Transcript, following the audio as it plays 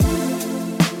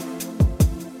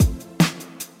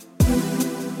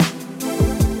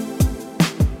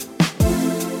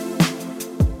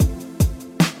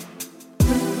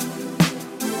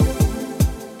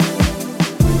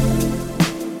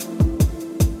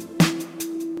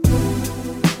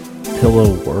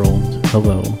Hello world.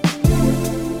 Hello.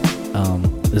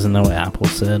 Isn't that what Apple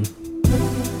said?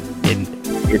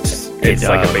 It's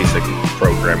like a basic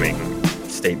programming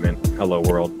statement. Hello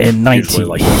world. In 19 Usually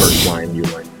like the first line you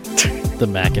like. the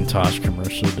Macintosh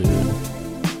commercial, dude.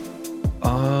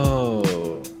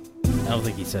 Oh. I don't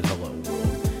think he said hello world.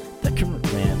 That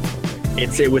man.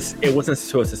 It wasn't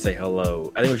supposed to say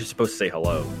hello. I think it was just supposed to say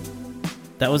hello.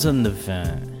 That was an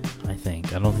event, I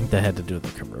think. I don't think that had to do with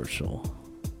the commercial.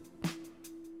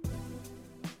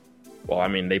 Well, I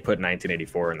mean, they put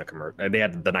 1984 in the commercial. They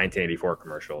had the 1984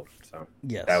 commercial, so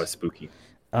Yes. that was spooky.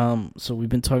 So we've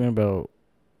been talking about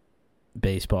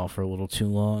baseball for a little too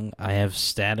long. I have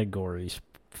categories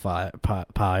fired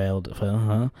up.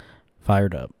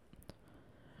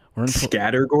 We're gonna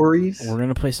Scattergories? We're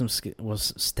gonna play some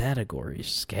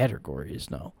Scattergories.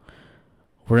 No,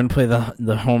 we're gonna play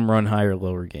the home run higher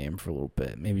lower game for a little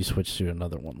bit. Maybe switch to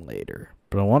another one later.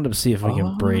 But I wanted to see if we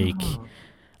can break.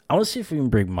 I want to see if we can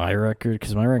break my record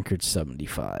because my record's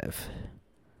 75.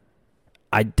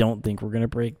 I don't think we're gonna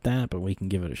break that, but we can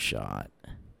give it a shot.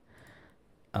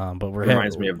 But It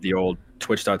reminds me of the old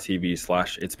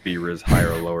twitch.tv/itsbriz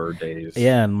higher lower days.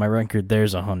 Yeah, and my record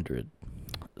there's 100.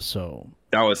 So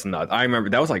that was nuts. I remember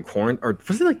that was like quarantine, or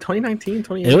was it like 2019,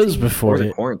 2018? It was before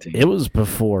quarantine. It was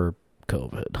before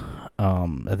COVID.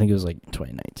 I think it was like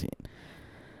 2019.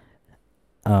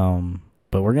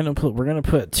 But we're gonna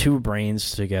put two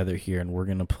brains together here, and we're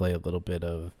gonna play a little bit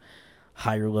of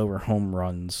higher lower home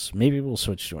runs. Maybe we'll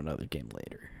switch to another game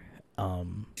later. So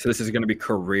this is gonna be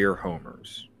career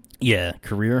homers. Yeah,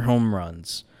 career home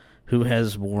runs. Who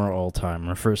has more all time?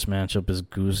 Our first matchup is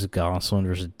Goose Goslin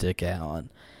versus Dick Allen.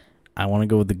 I want to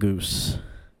go with the Goose.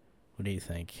 What do you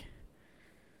think?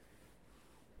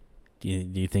 Do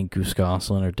you think Goose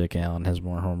Goslin or Dick Allen has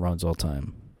more home runs all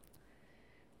time?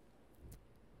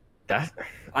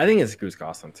 I think it's Goose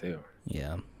Goslin too.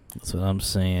 Yeah, that's what I'm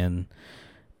saying.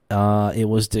 It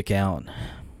was Dick Allen.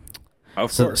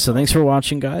 Of course. So thanks for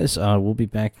watching, guys. We'll be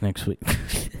back next week.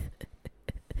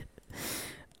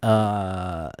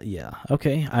 Yeah.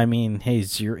 Okay. I mean, hey,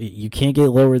 0. You can't get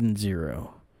lower than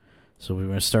 0. So we're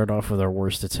going to start off with our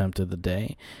worst attempt of the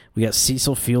day. We got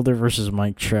Cecil Fielder versus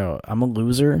Mike Trout. I'm a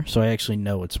loser, so I actually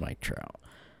know it's Mike Trout.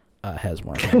 Has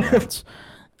more home runs.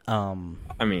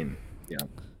 I mean, yeah.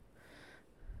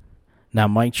 Now,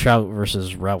 Mike Trout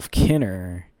versus Ralph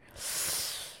Kinner.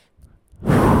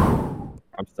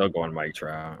 I'm still going Mike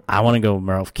Trout. I want to go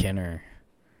Ralph Kinner.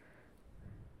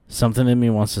 Something in me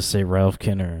wants to say Ralph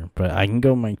Kinner, but I can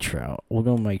go Mike Trout. We'll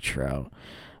go Mike Trout.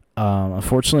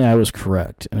 Unfortunately, I was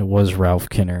correct, and it was Ralph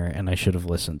Kinner, and I should have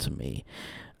listened to me.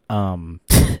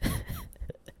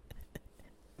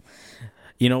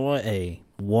 You know what? Hey,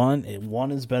 one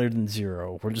is better than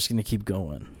 0. We're just going to keep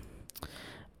going.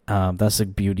 That's the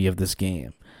beauty of this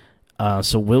game.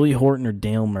 So Willie Horton or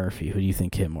Dale Murphy? Who do you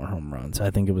think hit more home runs?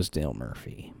 I think it was Dale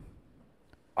Murphy.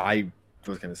 I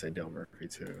was going to say Dale Murphy,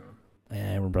 too.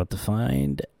 And we're about to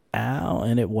find out,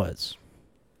 and it was.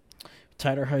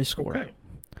 Tied our high score. Okay.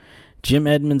 Jim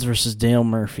Edmonds versus Dale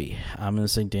Murphy. I'm going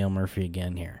to say Dale Murphy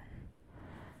again here.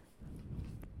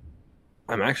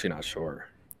 I'm actually not sure.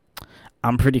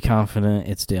 I'm pretty confident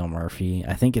it's Dale Murphy.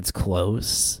 I think it's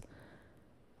close,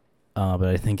 but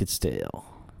I think it's Dale.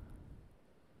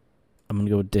 I'm going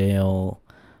to go with Dale.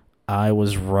 I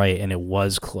was right, and it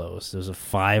was close. There's a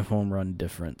 5 home run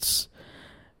difference.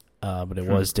 But it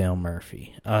was Dale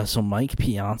Murphy. So Mike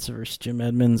Piazza versus Jim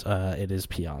Edmonds. It is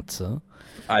Piazza.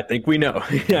 I think we know.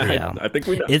 Yeah. I think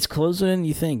we know. It's closer than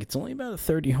you think. It's only about a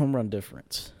 30 home run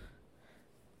difference.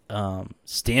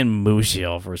 Stan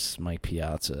Musial versus Mike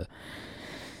Piazza.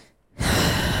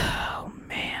 Oh,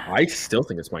 man. I still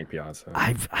think it's Mike Piazza.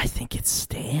 I think it's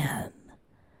Stan.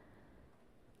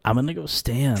 I'm going to go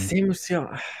Stan. Stan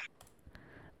Musial.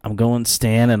 I'm going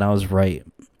Stan, and I was right.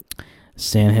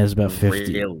 Stan has about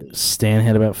 50. Really? Stan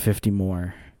had about 50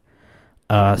 more.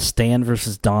 Stan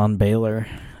versus Don Baylor.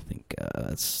 I think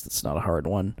that's not a hard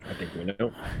one. I think we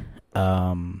know.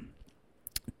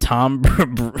 Tom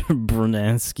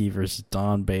Brunansky versus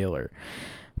Don Baylor.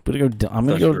 I'm gonna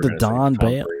go to Don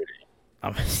Baylor.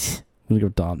 I'm gonna go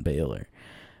Don Baylor.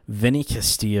 Vinny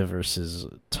Castilla versus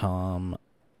Tom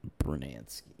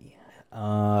Brunansky.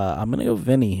 I'm gonna go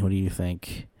Vinny. What do you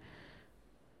think?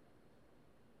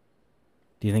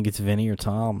 Do you think it's Vinny or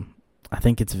Tom? I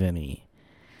think it's Vinny.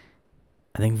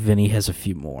 I think Vinny has a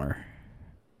few more.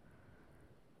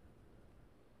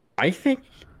 I think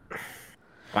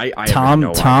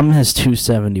Tom has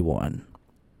 271.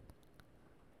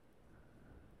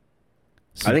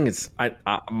 So, I think it's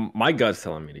my gut's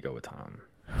telling me to go with Tom.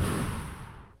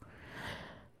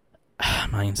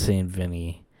 Mine's saying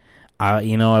Vinny.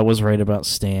 I was right about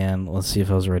Stan. Let's see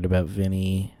if I was right about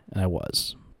Vinny. And I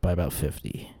was by about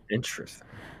 50. Interesting.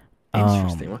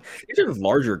 Interesting. These are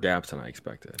larger gaps than I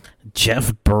expected.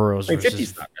 Jeff Burrows versus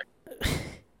 50's not bad.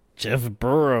 Jeff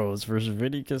Burrows versus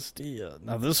Vinny Castilla.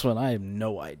 Now this one I have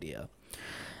no idea.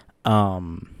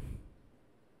 You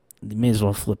may as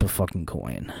well flip a fucking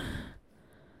coin.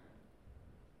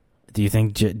 Do you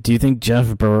think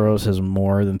Jeff Burrows has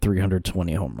more than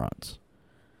 320 home runs?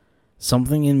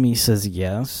 Something in me says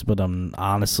yes, but I'm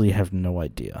honestly have no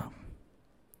idea.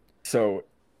 So,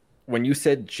 when you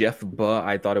said Jeff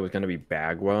I thought it was going to be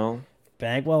Bagwell.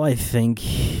 Bagwell, I think.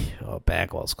 Oh,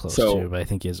 Bagwell's close too, but I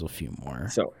think he has a few more.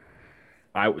 So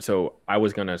I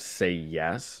was gonna say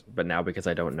yes, but now because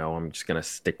I don't know, I'm just gonna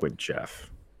stick with Jeff.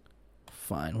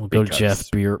 Fine, we'll go Jeff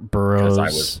Burrows. Because I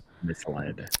was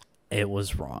misled. It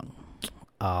was wrong.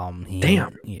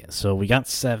 Damn. Yeah, so we got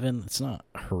 7. It's not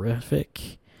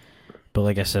horrific, but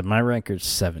like I said, my record's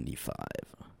 75.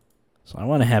 So I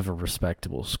want to have a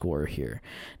respectable score here.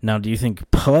 Now, do you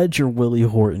think Pudge or Willie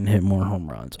Horton hit more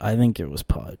home runs? I think it was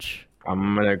Pudge.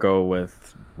 I'm gonna go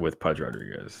with Pudge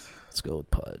Rodriguez. Let's go with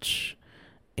Pudge.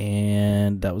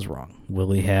 And that was wrong.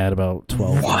 Willie had about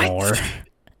 12 more.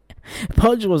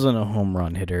 Pudge wasn't a home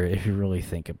run hitter, if you really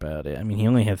think about it. I mean, he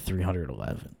only had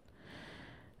 311.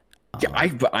 Yeah,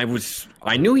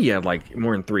 I knew he had like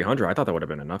more than 300. I thought that would have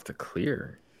been enough to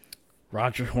clear.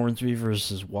 Roger Hornsby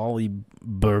versus Wally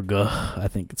Burga. I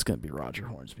think it's going to be Roger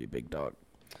Hornsby, big dog.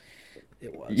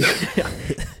 It was. Yeah.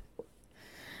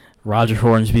 Roger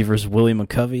Hornsby versus Willie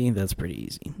McCovey. That's pretty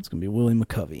easy. It's going to be Willie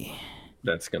McCovey.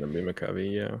 That's going to be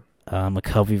McCovey, yeah.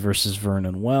 McCovey versus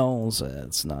Vernon Wells.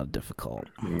 It's not a difficult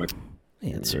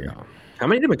answer. Yeah. How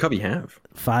many did McCovey have?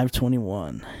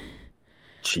 521.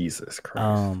 Jesus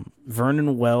Christ.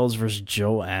 Vernon Wells versus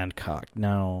Joe Adcock.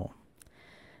 Now,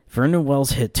 Vernon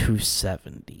Wells hit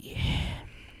 270.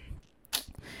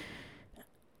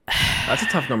 That's a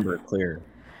tough number to clear.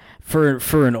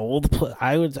 For an old player,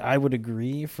 I would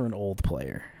agree. For an old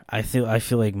player, I feel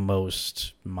like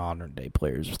most modern day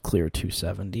players clear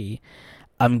 270.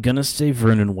 I'm gonna say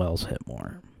Vernon Wells hit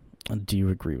more. Do you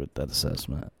agree with that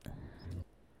assessment?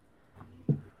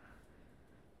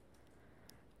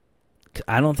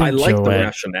 I don't think I like the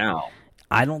rationale.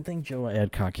 I don't think Joe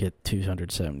Adcock hit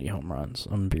 270 home runs.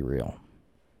 I'm gonna be real.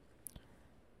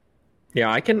 Yeah,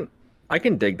 I can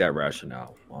dig that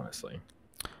rationale, honestly.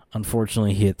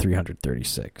 Unfortunately, he hit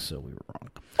 336, so we were wrong.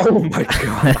 Oh my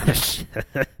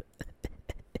god.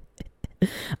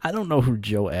 I don't know who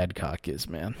Joe Adcock is,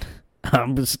 man.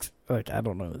 I'm just like, I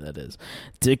don't know who that is.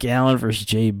 Dick Allen versus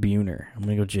Jay Buhner. I'm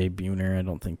gonna go Jay Buhner. I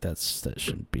don't think that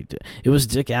shouldn't be. It was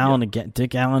Dick Allen again.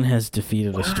 Dick Allen has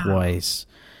defeated us twice.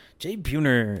 Jay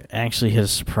Buhner actually hit a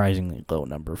surprisingly low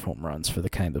number of home runs for the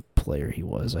kind of player he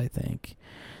was, I think.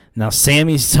 Now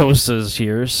Sammy Sosa's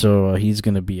here, so he's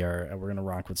gonna be we're gonna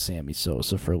rock with Sammy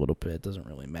Sosa for a little bit. It doesn't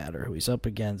really matter who he's up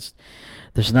against.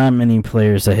 There's not many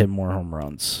players that hit more home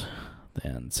runs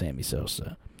than Sammy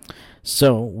Sosa.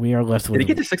 So we are left with. Did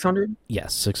he get to 600?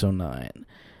 Yes, 609.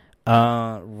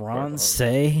 Ron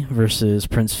Say versus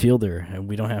Prince Fielder. And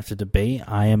we don't have to debate.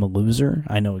 I am a loser.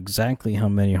 I know exactly how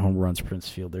many home runs Prince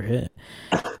Fielder hit.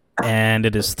 And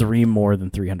it is 3 more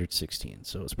than 316.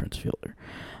 So it's Prince Fielder.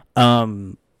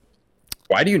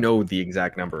 Why do you know the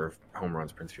exact number of home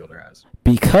runs Prince Fielder has?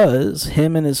 Because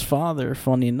him and his father,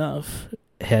 funny enough,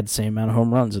 had the same amount of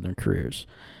home runs in their careers.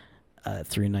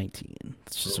 319.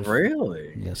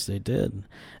 Really? Yes, they did.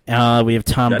 We have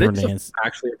Tom Bernansky.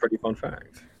 Actually, a pretty fun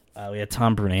fact. We had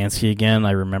Tom Bernansky again.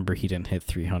 I remember he didn't hit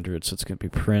 300, so it's going to be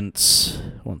Prince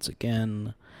once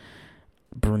again.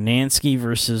 Bernansky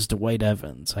versus Dwight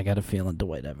Evans. I got a feeling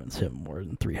Dwight Evans hit more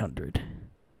than 300.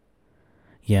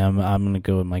 Yeah, I'm going to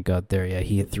go with my gut there. Yeah,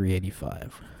 he hit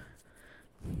 385.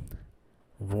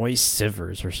 Royce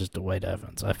Sivers versus Dwight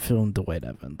Evans. I feel Dwight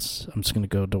Evans. I'm just going to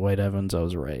go Dwight Evans. I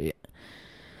was right.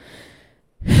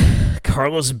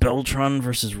 Carlos Beltran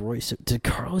versus Royce. Did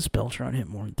Carlos Beltran hit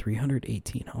more than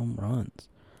 318 home runs?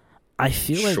 I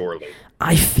feel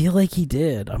like he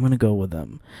did. I'm going to go with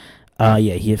him. Yeah,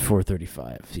 he hit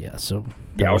 435. Yeah, so.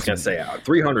 Yeah, I was going to say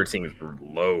 300 seems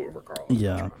low for Carlos.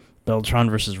 Yeah. Beltran. Beltran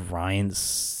versus Ryan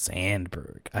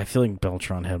Sandberg. I feel like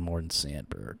Beltran had more than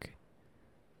Sandberg.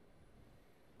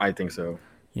 I think so.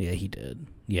 Yeah, he did.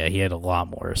 Yeah, he had a lot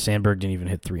more. Sandberg didn't even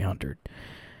hit 300.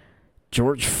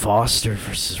 George Foster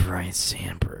versus Ryan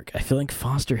Sandberg. I feel like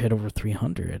Foster hit over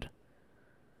 300.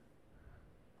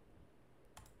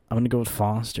 I'm going to go with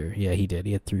Foster. Yeah, he did.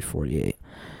 He had 348.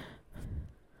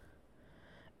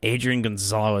 Adrian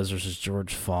Gonzalez versus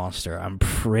George Foster. I'm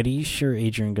pretty sure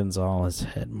Adrian Gonzalez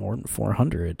had more than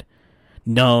 400.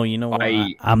 No, you know what?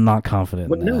 I'm not confident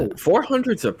But in no, that.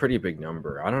 400's a pretty big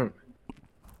number. I don't.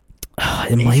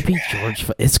 It might be George.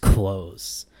 It's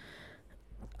close.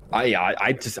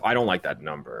 I don't like that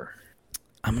number.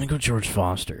 I'm gonna go George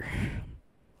Foster.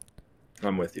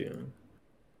 I'm with you.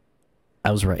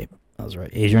 I was right.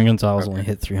 Adrian Gonzalez only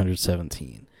hit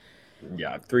 317.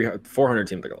 Yeah, 400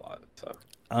 seems like a lot. So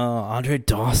Andre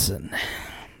Dawson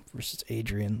versus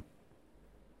Adrian.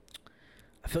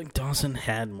 I feel like Dawson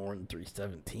had more than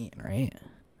 317, right?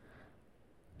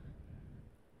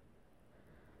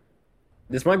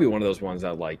 this might be one of those ones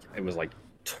that like it was like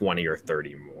 20 or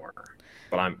 30 more.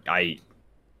 But I'm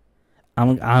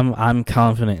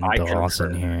confident in I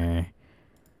Dawson concur. here.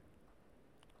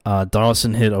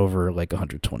 Dawson hit over like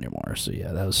 120 more, so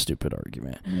yeah, that was a stupid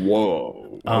argument.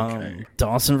 Whoa. Okay.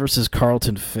 Dawson versus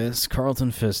Carlton Fisk.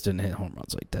 Carlton Fisk didn't hit home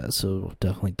runs like that, so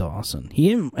definitely Dawson. He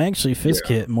didn't actually Fisk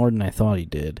hit more than I thought he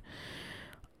did.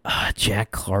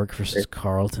 Jack Clark versus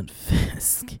Carlton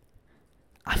Fisk.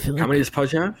 I feel like How many does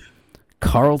Pudge have?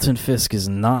 Carlton Fisk is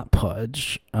not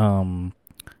Pudge.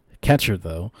 Catcher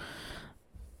though.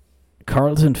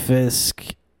 Carlton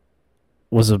Fisk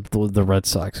was the Red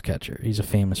Sox catcher. He's a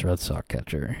famous Red Sox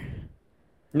catcher.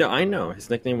 No, I know.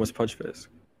 His nickname was Pudge Fisk.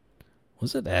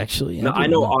 Was it actually? No, I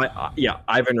know. Yeah,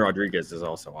 Ivan Rodriguez is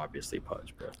also obviously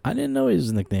Pudge. But I didn't know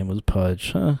his nickname was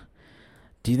Pudge. Huh?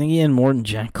 Do you think he had more than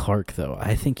Jack Clark, though?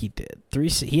 I think he did.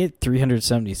 He hit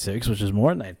 376, which is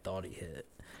more than I thought he hit.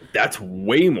 that's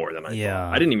way more than I Yeah.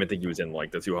 thought. I didn't even think he was in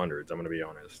like the 200s. I'm going to be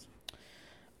honest.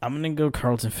 I'm going to go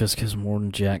Carlton Fisk has more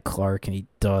than Jack Clark, and he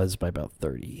does by about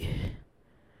 30.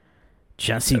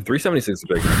 Jesse 376 is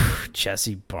big.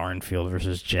 Jesse Barnfield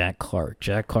versus Jack Clark.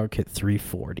 Jack Clark hit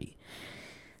 340.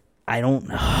 I don't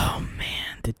know. Oh,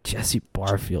 man. Did Jesse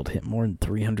Barfield hit more than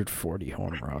 340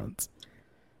 home runs?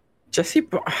 Jesse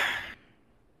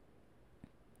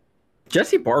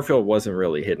Barfield wasn't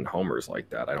really hitting homers like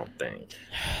that, I don't think.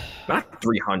 Not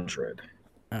 300.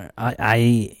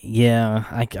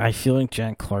 I feel like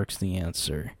Jack Clark's the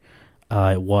answer.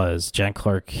 It was. Jack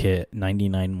Clark hit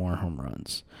 99 more home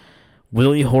runs.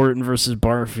 Willie Horton versus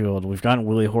Barfield. We've gotten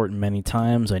Willie Horton many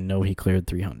times. I know he cleared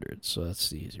 300, so that's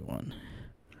the easy one.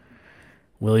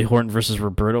 Willie Horton versus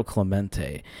Roberto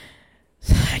Clemente.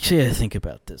 Actually, I had to think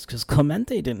about this because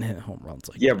Clemente didn't hit home runs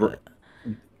like that.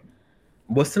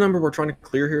 What's the number we're trying to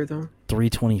clear here, though?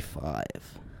 325.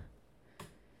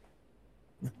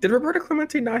 Did Roberto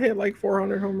Clemente not hit like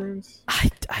 400 home runs? I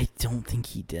don't think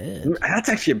he did. That's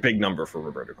actually a big number for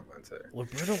Roberto Clemente.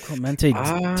 Roberto Clemente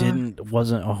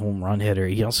wasn't a home run hitter.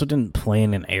 He also didn't play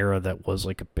in an era that was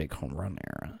like a big home run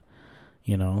era.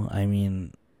 You know, I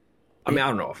mean, I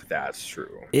don't know if that's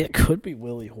true. It could be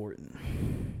Willie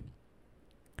Horton.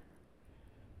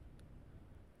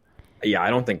 Yeah, I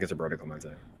don't think it's Roberto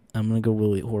Clemente. I'm gonna go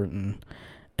Willie Horton,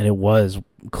 and it was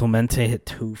Clemente hit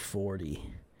 240.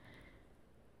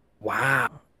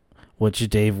 Wow, which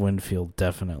Dave Winfield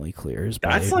definitely clears.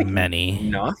 That's by like many.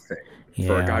 Nothing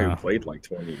for a guy who played like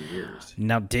 20 years.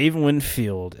 Now Dave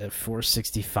Winfield at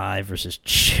 465 versus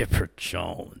Chipper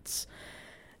Jones.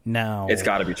 Now it's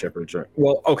got to be Chipper Jones.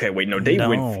 Well, okay, wait, no, Dave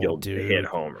Winfield hit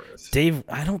homers.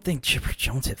 I don't think Chipper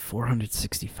Jones hit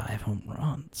 465 home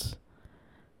runs.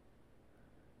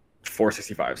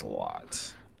 465 is a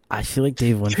lot. I feel like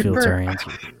Dave Winfield's our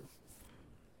answer.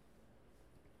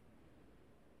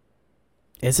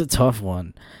 It's a tough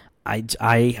one. It's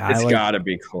got to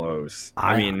be close.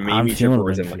 I mean, maybe Chipper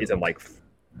isn't like.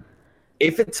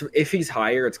 If he's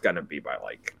higher, it's gonna be by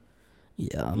like.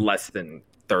 Yeah. Less than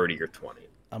 30 or 20.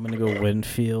 I'm gonna go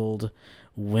Winfield.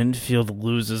 Winfield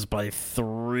loses by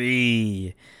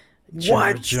 3.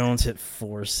 Chipper Jones hit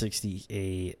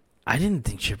 468. I didn't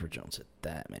think Chipper Jones hit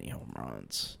that many home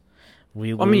runs.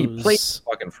 He played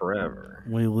fucking forever.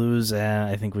 We lose at,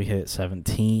 I think we hit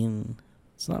 17.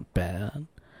 It's not bad.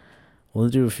 We'll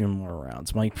do a few more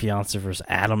rounds. Mike Piazza versus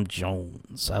Adam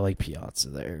Jones. I like Piazza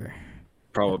there.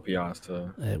 Probably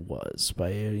Piazza. It was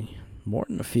by more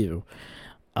than a few.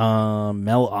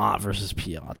 Mel Ott versus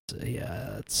Piazza.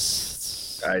 Yeah,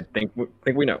 it's I think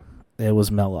we know. It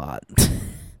was Mel Ott.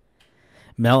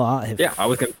 Mel Ott hit. Yeah, I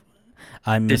was gonna.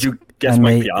 Did you guess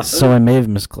Mike Piazza? So I may have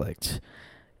misclicked.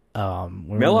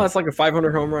 Mel Ott's like a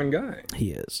 500 home run guy.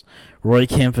 He is. Roy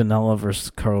Campanella versus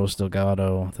Carlos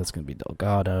Delgado. That's gonna be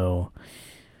Delgado.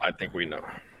 I think we know.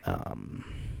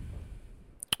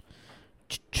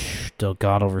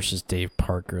 Delgado versus Dave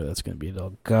Parker. That's gonna be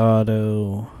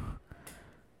Delgado.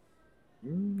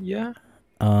 Yeah.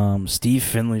 Steve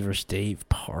Finley versus Dave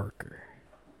Parker.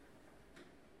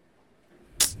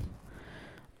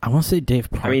 I want to say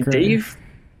Dave Parker. I mean,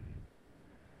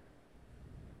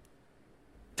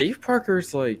 Dave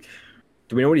Parker's like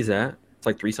Do we know what he's at? It's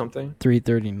like 3 something.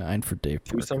 339 for Dave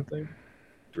Parker. 2 something.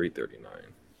 339.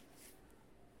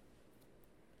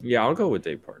 Yeah, I'll go with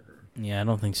Dave Parker. Yeah, I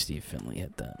don't think Steve Finley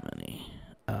hit that many.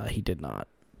 He did not.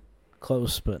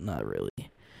 Close, but not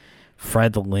really.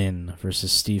 Fred Lynn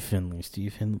versus Steve Finley.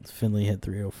 Steve Finley hit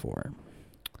 304.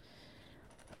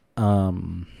 I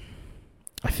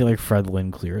feel like Fred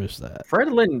Lynn clears that.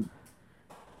 Fred Lynn,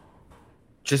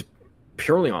 just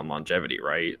purely on longevity,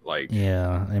 right? Like,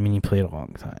 yeah, I mean, he played a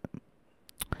long time.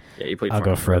 Yeah, he played. I'll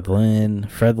go Fred Lynn.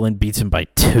 Fred Lynn beats him by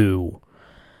 2.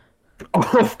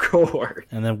 Oh, of course.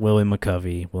 And then Willie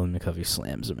McCovey. Willie McCovey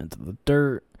slams him into the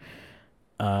dirt.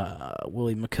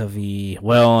 Willie McCovey.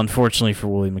 Well, unfortunately for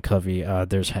Willie McCovey,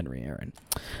 there's Henry Aaron.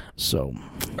 So,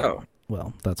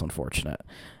 well, that's unfortunate.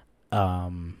 I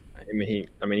mean, he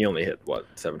only hit what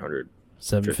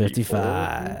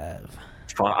 755.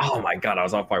 Oh my god, I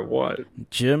was off by what?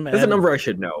 That's a number I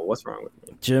should know. What's wrong with me?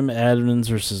 Jim Edmonds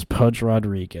versus Pudge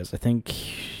Rodriguez. I think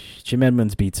Jim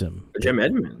Edmonds beats him. Jim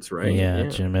Edmonds, right? Yeah,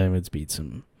 Jim Edmonds beats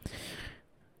him.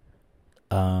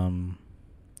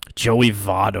 Joey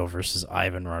Votto versus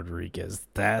Ivan Rodriguez.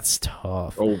 That's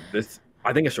tough. I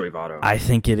think it's Joey Votto. I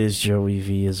think it is Joey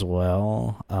V as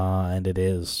well, and it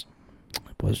is.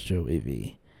 It was Joey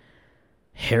V.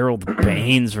 Harold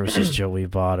Baines versus Joey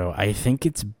Votto. I think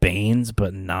it's Baines,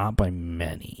 but not by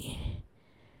many.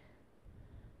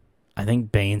 I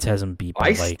think Baines has him beat by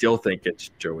I still think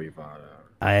it's Joey Votto.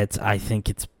 I think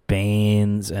it's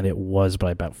Baines, and it was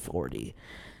by about 40.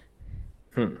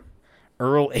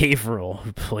 Earl Averill,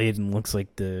 who played in looks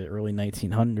like the early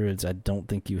 1900s, I don't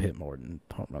think you hit more than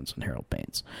home runs than Harold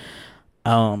Baines.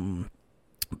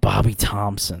 Bobby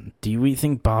Thompson. Do we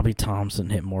think Bobby Thompson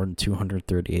hit more than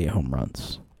 238 home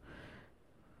runs?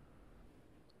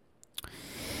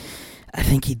 I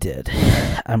think he did.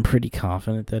 I'm pretty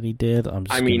confident that he did. I'm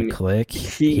just going to click.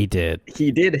 He did.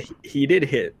 He did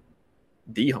hit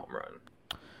the home run.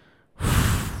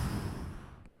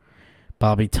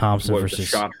 Bobby Thompson versus the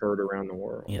shot heard around the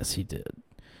world. Yes, he did.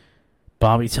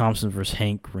 Bobby Thompson versus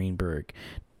Hank Greenberg.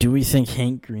 Do we think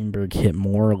Hank Greenberg hit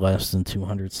more or less than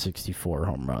 264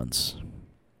 home runs?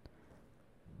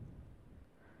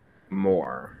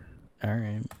 More. All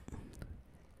right.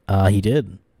 He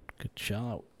did. Good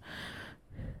shot.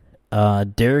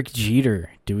 Derek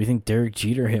Jeter. Do we think Derek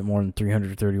Jeter hit more than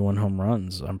 331 home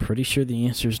runs? I'm pretty sure the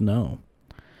answer is no.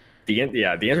 The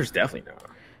answer is definitely no.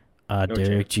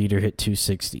 Derek Jeter hit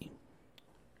 260.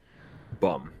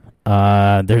 Bum.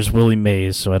 There's Willie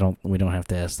Mays, so we don't have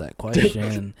to ask that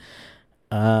question.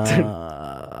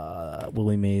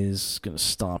 Willie Mays gonna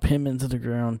stomp him into the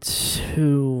ground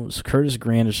too. It's Curtis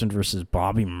Granderson versus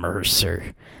Bobby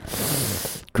Mercer.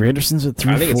 Granderson's at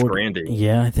 340. I think it's Grandy.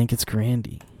 Yeah, I think it's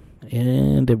Grandy,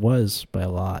 and it was by a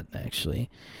lot actually.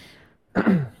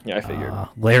 Yeah, I figured.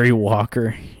 Larry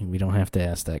Walker. We don't have to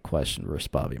ask that question versus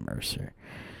Bobby Mercer.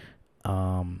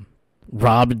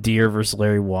 Rob Deere versus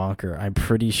Larry Walker. I'm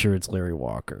pretty sure it's Larry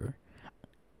Walker.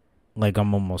 Like,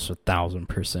 I'm almost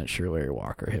 1,000% sure Larry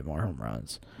Walker hit more home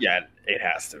runs. Yeah, it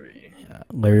has to be. Yeah,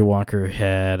 Larry Walker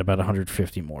had about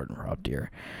 150 more than Rob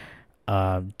Deere.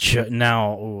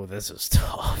 This is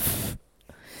tough.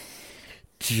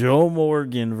 Joe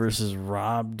Morgan versus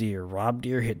Rob Deere. Rob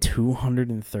Deere hit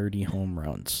 230 home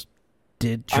runs.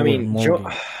 Did Jordan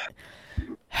Morgan...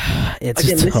 It's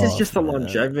again, tough, this is just a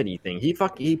longevity thing. He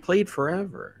played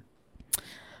forever.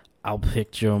 I'll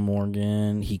pick Joe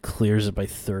Morgan. He clears it by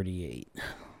 38.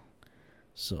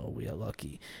 So we got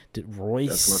lucky. Did Roy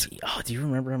do you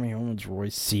remember how many home runs Roy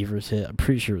Sievers hit? I'm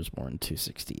pretty sure it was more than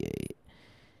 268.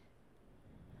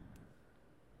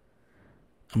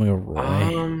 I'm gonna go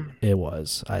Roy. It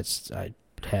was. I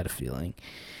had a feeling.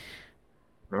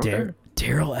 Okay.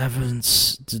 Darrell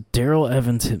Evans. Did Darrell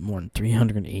Evans hit more than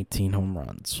 318 home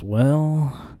runs?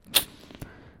 Well,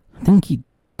 I think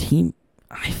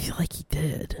I feel like he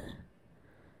did.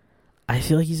 I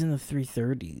feel like he's in the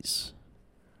 330s.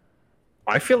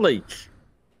 I feel like...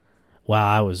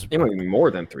 Wow, It might be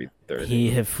more than 330. He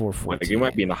hit 414. Like, he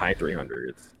might be in the high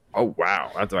 300s. Oh,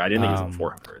 wow. I didn't think he was in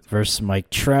 400s. Versus Mike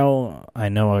Trout. I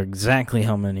know exactly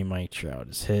how many Mike Trout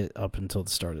has hit up until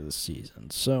the start of the season.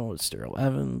 So, it's Darrell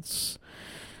Evans.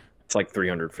 It's like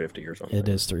 350 or something. It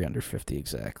is 350,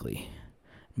 exactly.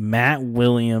 Matt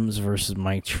Williams versus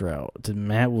Mike Trout. Did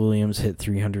Matt Williams hit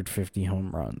 350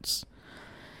 home runs?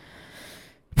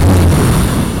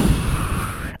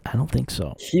 I don't think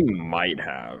so. He might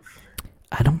have.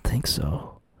 I don't think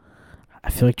so. I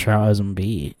feel like Trout has him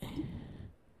beat.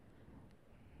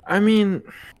 I mean,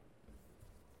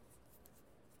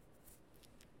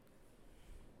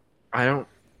 I don't.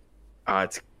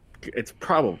 It's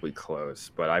probably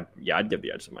close, but I'd give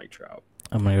the edge to Mike Trout.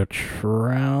 I'm gonna go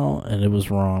Trout, and it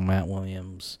was wrong. Matt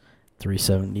Williams,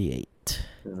 378.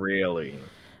 Really?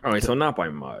 All right, so not by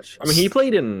much. I mean, he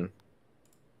played in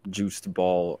juiced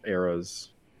ball eras,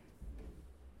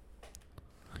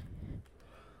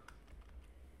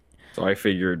 so I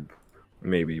figured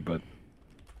maybe, but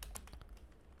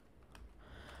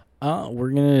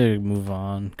we're gonna move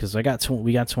on because we got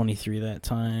 23 that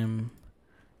time.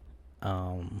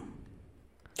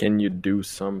 Can you do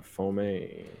some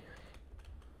foame?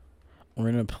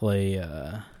 We're gonna play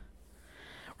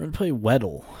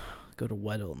Weddle. Go to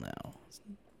Weddle now.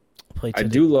 I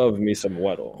do love me some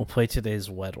Weddle. We'll play today's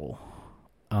Weddle.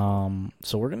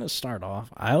 So we're gonna start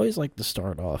off. I always like to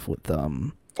start off with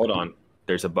Hold on,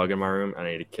 there's a bug in my room. I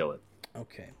need to kill it.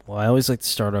 Okay. Well, I always like to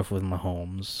start off with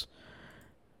Mahomes.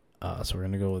 So we're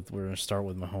gonna start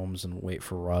with Mahomes and wait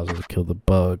for Raza to kill the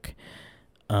bug.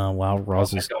 While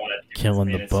Raza's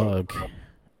killing the bug.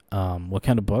 What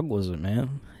kind of bug was it,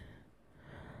 man?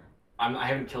 I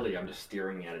haven't killed it yet. I'm just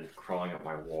staring at it crawling up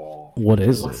my wall. What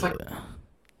is it? Like,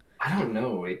 I don't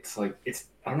know. I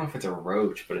don't know if it's a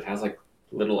roach, but it has like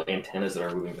little antennas that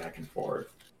are moving back and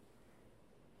forth.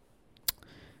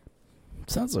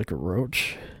 Sounds like a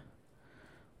roach.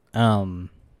 So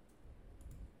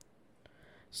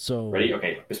ready?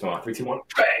 Okay, Bismillah. 3, 2, 1,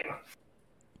 bang!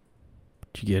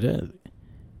 Did you get it?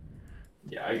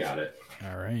 Yeah, I got it.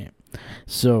 All right.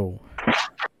 So,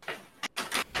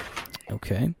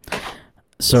 okay.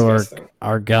 So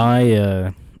our guy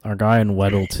in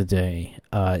Weddle today,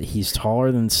 he's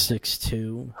taller than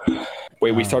 6'2".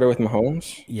 Wait, we started with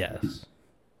Mahomes? Yes.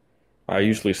 I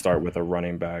usually start with a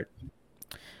running back.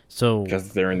 So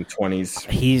because they're in the 20s.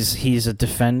 He's a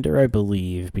defender, I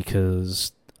believe,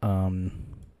 because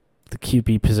the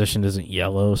QB position isn't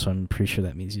yellow, so I'm pretty sure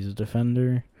that means he's a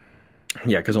defender.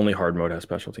 Yeah, because only hard mode has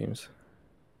special teams.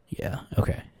 Yeah,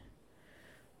 okay.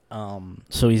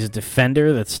 So he's a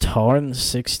defender that's taller than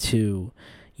 6'2",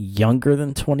 younger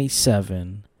than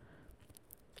 27.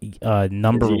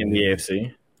 Number Is he in the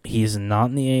AFC? He's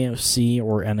not in the AFC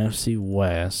or NFC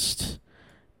West.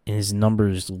 And his number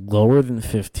is lower than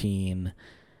 15.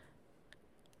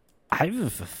 I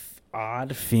have an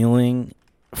odd feeling.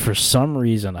 For some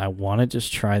reason, I want to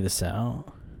just try this out.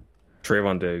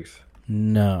 Trayvon Diggs.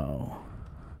 No.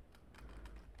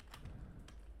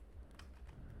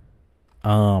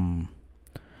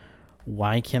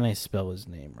 Why can't I spell his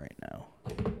name right now?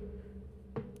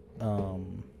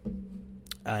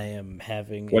 I am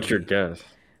having. What's your guess?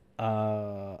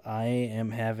 I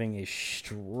am having a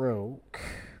stroke,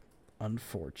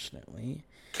 unfortunately.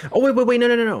 Oh, wait,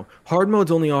 no. Hard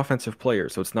mode's only offensive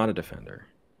players, so it's not a defender.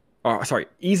 Sorry,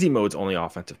 easy mode's only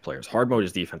offensive players. Hard mode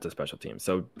is defensive special teams.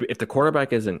 So if the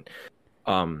quarterback isn't,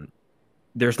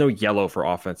 there's no yellow for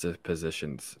offensive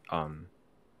positions.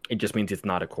 It just means it's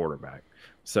not a quarterback.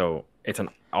 So it's an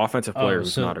offensive player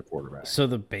who's not a quarterback. So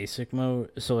the basic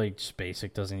mode, just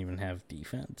basic doesn't even have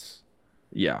defense?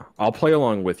 Yeah, I'll play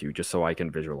along with you just so I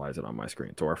can visualize it on my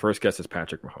screen. So our first guess is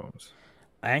Patrick Mahomes.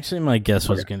 Actually, my guess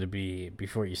was going to be,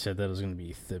 before you said that, it was going to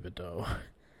be Thibodeau.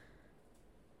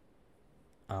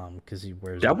 Because he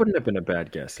wears... That wouldn't have been a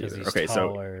bad guess either. Because he's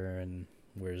taller and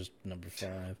wears number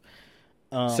 5.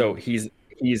 So he's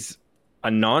a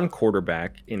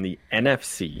non-quarterback in the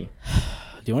NFC. Do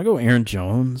you want to go Aaron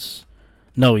Jones?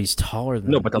 No, he's taller than...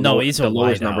 No, but he's the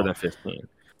lowest number than 15.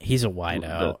 He's a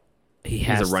wideout. He's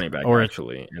a running back,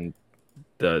 actually, and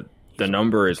the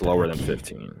number is lower than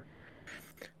 15.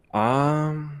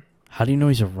 How do you know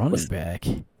he's a running back?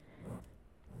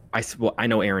 I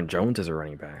know Aaron Jones is a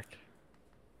running back.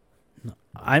 No,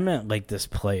 I meant like this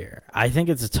player. I think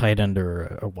it's a tight end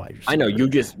or a wide receiver. I know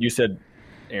you said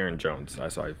Aaron Jones,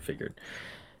 so I figured.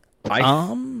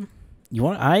 I'm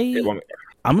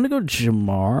gonna go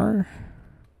Jamar.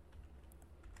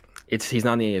 He's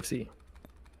not in the AFC.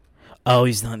 Oh,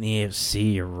 he's not in the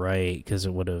AFC. You're right, because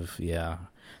it would have, yeah.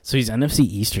 So he's NFC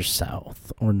East or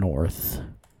South or North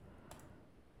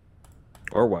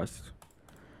or West.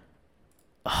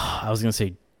 I was gonna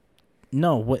say,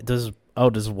 no. What does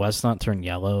West not turn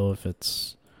yellow if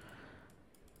it's?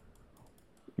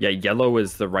 Yeah, yellow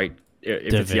is the right. If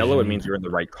division. It's yellow, it means you're in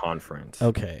the right conference.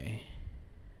 Okay.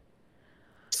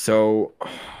 So.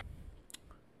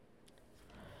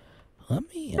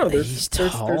 He's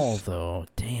tall, though.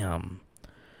 Damn.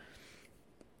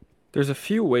 There's a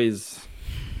few ways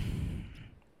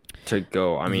to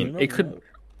go. I mean, it could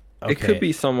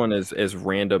be someone as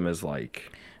random as like.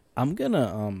 I'm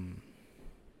gonna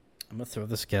throw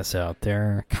this guess out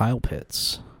there. Kyle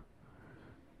Pitts.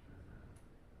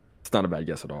 It's not a bad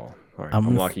guess at all. All right,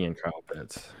 I'm locking in Kyle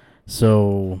Pitts.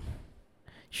 So,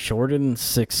 shorter than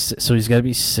 6, so he's got to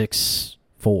be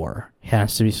 6'4".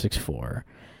 Has to be 6'4".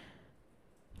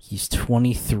 He's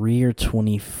 23 or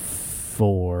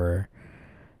 24.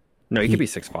 No, he could be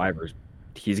 6'5", or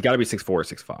he's got to be 6'4" or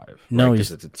 6'5". No, right?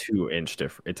 he's it's a 2-inch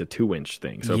It's a 2-inch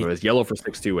thing. So if it was yellow for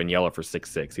 6'2" and yellow for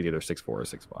 6'6", he's either 6'4" or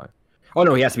 6'5". Oh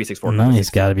no, he has to be 6'4". No, he's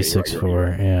got to be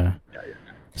 6'4". Yeah.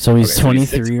 So he's Okay, so he's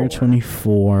 23 or 6'4".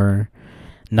 24.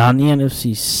 Not in the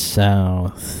NFC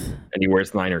South. And he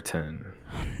wears 9 or 10.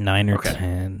 9 or Okay.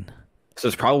 10. So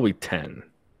it's probably 10,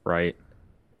 right?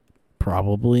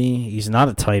 Probably. He's not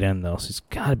a tight end, though, so he's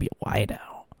got to be a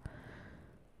wideout.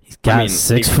 He's got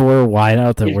 6'4"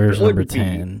 wideout that wears number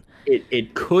 10.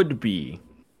 It could be.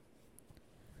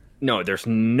 No, there's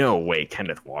no way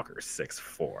Kenneth Walker's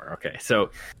 6'4". Okay,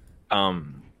 so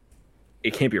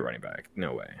it can't be a running back.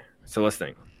 No way. So let's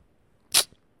think.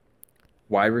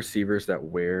 Wide receivers that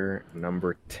wear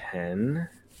number 10.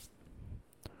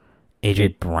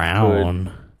 AJ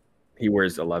Brown. He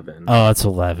wears 11. Oh, that's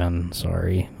 11.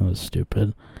 Sorry. That was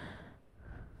stupid.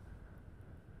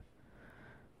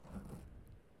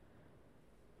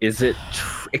 Is it?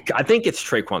 I think it's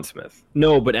Traquan Smith.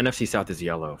 No, but NFC South is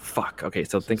yellow. Fuck. Okay,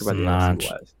 so think about the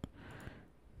NFC West.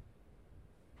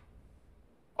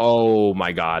 Oh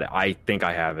my God. I think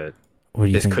I have it. What do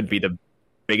you This think? could be the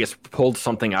biggest pulled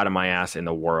something out of my ass in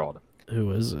the world.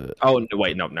 Who is it? Oh, no,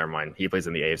 wait, no, never mind. He plays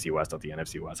in the AFC West, not the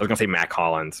NFC West. I was going to say Matt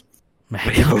Collins. Matt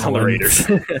But he plays on the Collins. Raiders.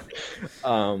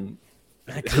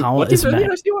 Matt What Collins is is the Matt.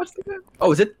 NFC West again?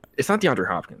 Oh, is it? It's not DeAndre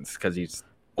Hopkins because he's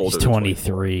older He's than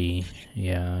 23.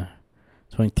 Yeah.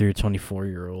 23,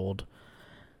 24-year-old.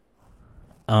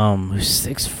 Who's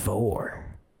 6'4".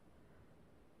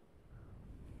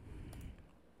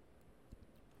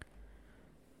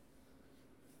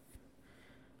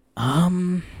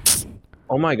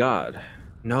 Oh my God.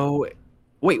 No.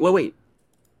 Wait.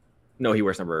 No, he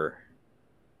wears number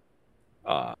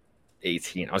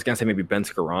 18. I was going to say maybe Ben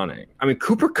Skoranek. I mean,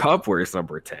 Cooper Kupp wears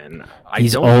number 10.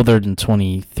 He's older than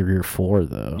 23 or 4,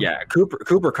 though. Yeah,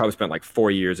 Cooper Kupp spent like 4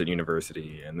 years at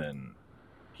university, and then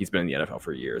he's been in the NFL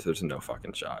for years. There's no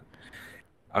fucking shot.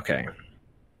 Okay.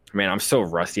 Man, I'm so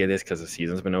rusty at this because the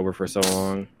season's been over for so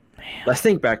long. Man. Let's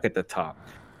think back at the top.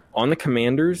 On the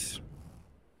Commanders,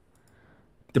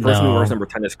 the person who wears number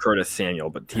 10 is Curtis Samuel,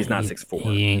 but he's not 6'4".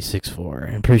 He ain't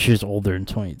 6'4". I'm pretty sure he's older than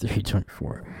 23,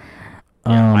 24.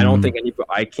 Yeah,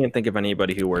 I can't think of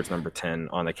anybody who wears number 10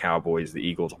 on the Cowboys, the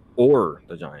Eagles, or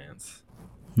the Giants.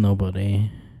 Nobody.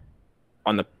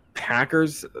 On the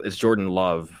Packers, it's Jordan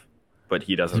Love, but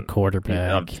he doesn't. He's a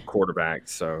quarterback. Quarterback.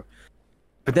 So,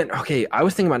 but then okay, I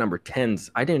was thinking about number 10s.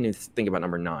 I didn't even think about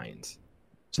number 9s.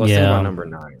 So let's think about number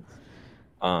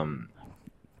 9s.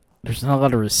 There's not a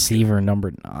lot of receiver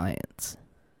number 9s.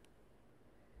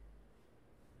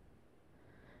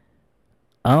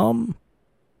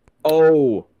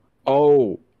 Oh,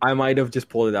 I might have just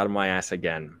pulled it out of my ass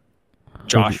again.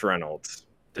 Josh Reynolds,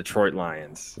 Detroit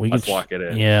Lions. Let's lock it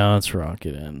in. Yeah, let's rock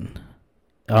it in.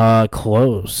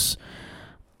 Close.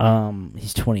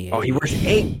 He's 28. Oh, he wears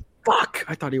 8. Fuck!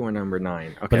 I thought he wore number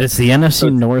 9. Okay. But it's the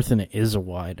NFC North and it is a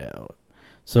wideout.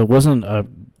 So it wasn't a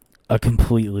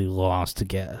completely lost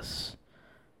guess.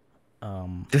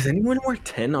 Does anyone wear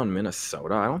 10 on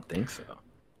Minnesota? I don't think so.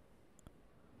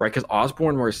 Right, because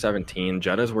Osborne wears 17.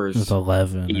 Jettas wears It's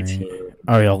 11. 18. Right?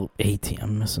 Oh, yeah, 18.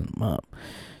 I'm messing them up.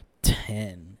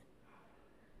 10.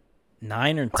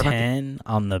 9 or 10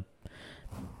 on the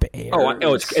Bears.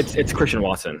 Oh, it's Christian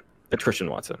Watson. It's Christian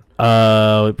Watson.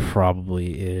 It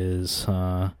probably is.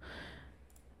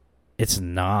 It's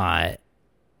not.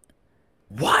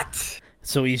 What?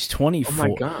 So he's 24. Oh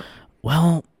my God.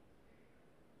 Well,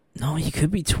 no, he could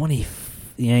be 20.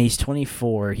 Yeah, he's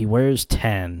 24. He wears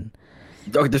 10.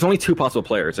 Okay, there's only 2 possible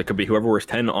players. It could be whoever wears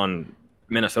 10 on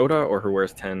Minnesota or who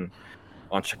wears 10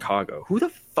 on Chicago. Who the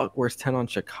fuck wears 10 on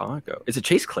Chicago? Is it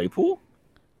Chase Claypool?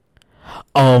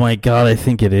 Oh my God, I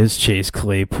think it is Chase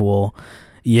Claypool.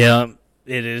 Yeah,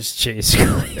 it is Chase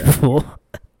Claypool.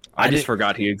 I just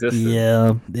forgot he existed.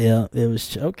 Yeah, it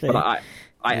was okay. But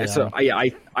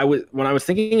I was when I was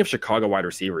thinking of Chicago wide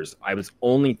receivers, I was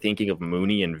only thinking of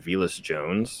Mooney and Velus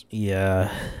Jones.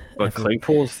 Yeah, But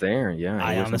Claypool's there. Yeah,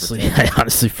 I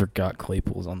honestly forgot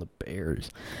Claypool's on the Bears.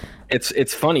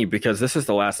 It's funny because this is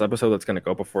the last episode that's going to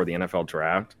go before the NFL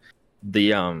draft.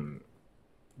 The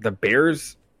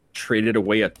Bears traded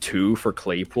away a 2 for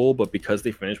Claypool, but because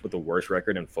they finished with the worst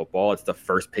record in football, it's the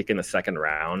first pick in the second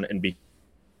round, and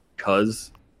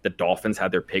because the Dolphins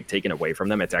had their pick taken away from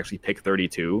them, it's actually pick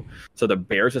 32. So the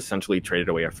Bears essentially traded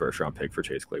away a first-round pick for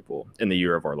Chase Claypool in the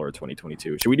year of our Lord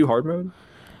 2022. Should we do hard mode?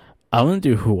 I want to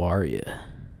do Who Are You?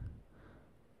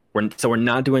 We're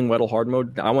not doing Weddle hard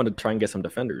mode. I want to try and get some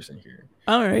defenders in here.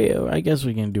 All right, I guess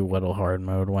we can do Weddle hard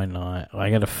mode. Why not? I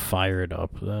gotta fire it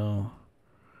up though.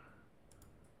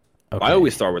 Okay. I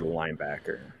always start with a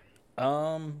linebacker,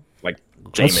 like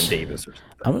Jamin Davis or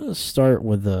something. I'm gonna start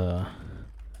with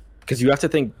because you have to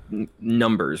think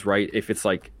numbers, right? If it's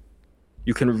like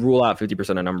you can rule out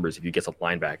 50% of numbers if you get a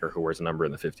linebacker who wears a number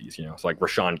in the 50s. You know, it's like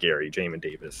Rashawn Gary, Jamin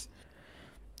Davis.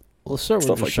 Let's start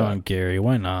with Rashawn Gary.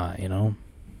 Why not? You know.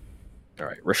 All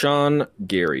right, Rashawn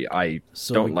Gary. I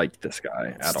don't like this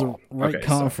guy at all. Right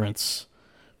conference.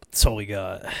 That's all we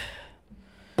got.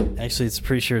 Actually, it's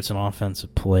pretty sure it's an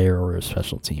offensive player or a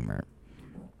special teamer.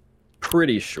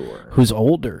 Pretty sure. Who's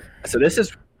older? So this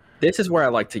is where I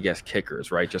like to guess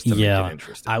kickers, right? Just to make it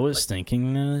interesting. I was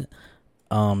thinking that.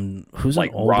 Who's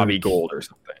like an older Robbie Gould or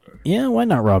something? Yeah, why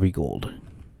not Robbie Gould?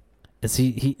 Is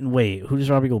he? Wait, who does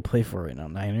Robbie Gould play for right now?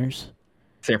 Niners.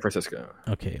 San Francisco.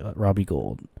 Okay, Robbie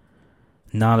Gould,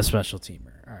 not a special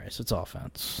teamer. All right, so it's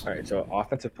offense. All right, so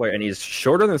offensive player, and he's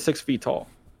shorter than 6 feet tall.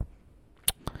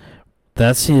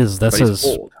 That's his.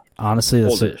 Old. Honestly,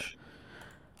 that's it.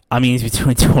 I mean, he's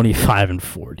between 25 and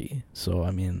 40. So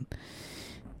I mean,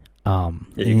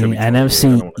 in the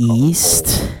NFC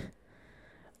East,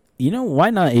 you know, why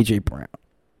not AJ Brown?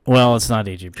 Well, it's not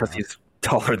AJ Brown because he's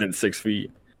taller than 6 feet,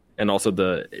 and also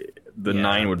the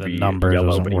 9 would be number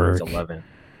yellow, but he work. was 11.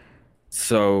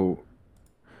 So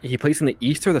he plays in the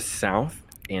East or the South,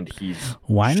 and he's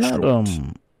why short. not?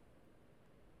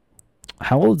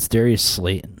 How old is Darius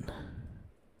Slayton?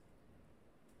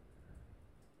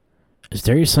 Is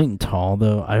Darius Slayton tall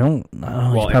though? I don't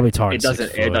know. Well, he's probably taller.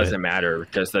 It doesn't matter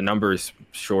because the number is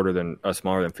smaller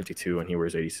than 52, and he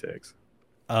wears 86.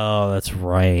 Oh, that's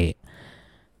right.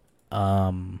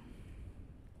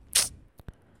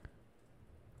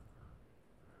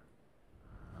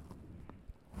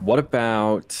 What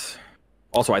about?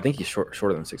 Also, I think he's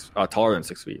taller than 6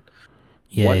 feet.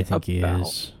 Yeah, I think he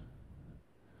is.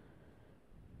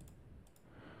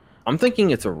 I'm thinking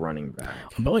it's a running back.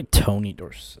 About like Tony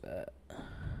Dorsett.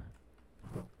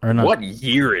 Or not. What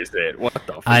year is it? What the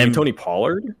fuck? I'm Tony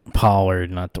Pollard? Pollard,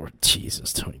 not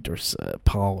Jesus, Tony Dorsett.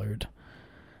 Pollard.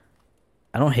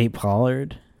 I don't hate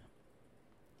Pollard.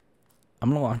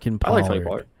 I'm gonna lock in Pollard. I like Tony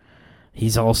Pollard.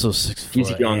 He's also 6 foot. He's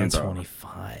young and though.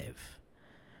 25.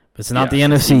 But it's not the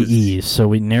NFC East, so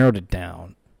we narrowed it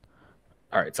down.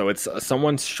 All right, so it's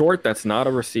someone short that's not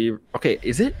a receiver. Okay,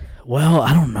 is it? Well,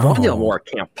 I don't know. Rondale Moore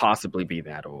can't possibly be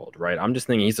that old, right? I'm just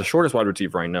thinking he's the shortest wide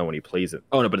receiver I know when he plays it.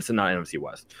 Oh, no, but it's not NFC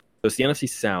West. So it's the NFC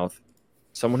South,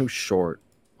 someone who's short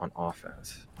on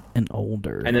offense. And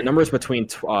older. And the number is between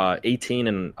 18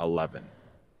 and 11.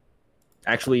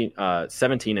 Actually,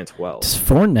 17 and 12. Does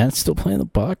Fournette still play in the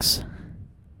Bucs?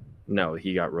 No,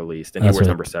 he got released, and he wears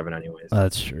number 7 anyways.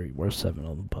 That's true. He wears 7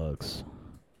 on the Bucs.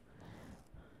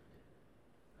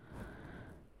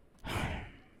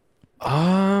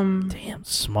 Damn,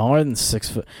 smaller than 6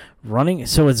 foot. Running,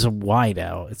 so it's a wide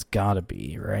out. It's gotta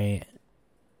be, right?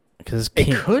 Because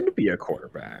it could be a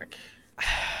quarterback.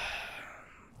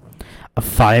 A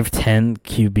 5'10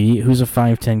 QB. Who's a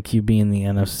 5'10 QB in the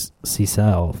NFC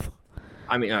South?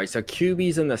 I mean, all right, so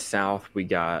QBs in the South, we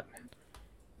got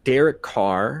Derek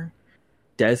Carr,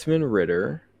 Desmond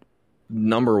Ridder.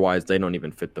 Number-wise, they don't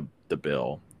even fit the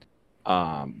bill.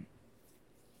 Sam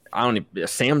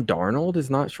Darnold is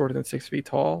not shorter than 6 feet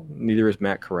tall. Neither is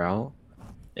Matt Corral.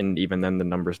 And even then, the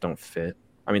numbers don't fit.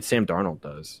 I mean, Sam Darnold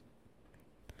does.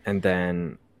 And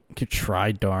then... You could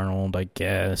try Darnold, I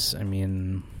guess. I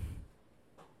mean...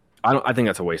 I think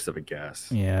that's a waste of a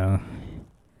guess. Yeah.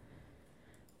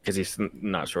 Because he's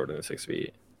not shorter than 6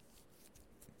 feet.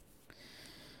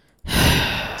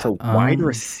 So wide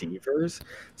receivers?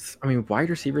 I mean, wide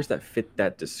receivers that fit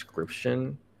that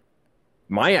description...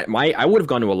 I would have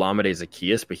gone to Olamide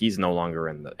Zaccheaus, but he's no longer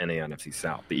in the NFC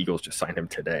South. The Eagles just signed him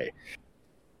today.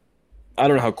 I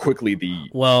don't know how quickly the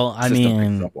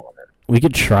system picks up on it. We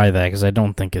could try that because I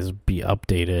don't think it'll be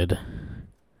updated.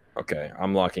 Okay,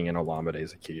 I'm locking in Olamide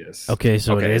Zaccheaus. Okay,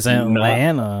 so it is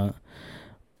Atlanta,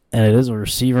 and it is a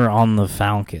receiver on the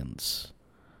Falcons.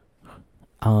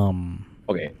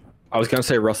 Okay, I was gonna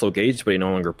say Russell Gage, but he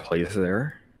no longer plays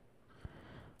there.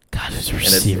 God, who's a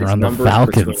receiver on the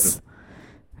Falcons?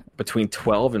 Between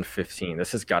 12 and 15.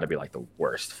 This has got to be like the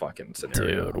worst fucking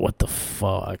scenario. Dude, what the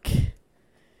fuck?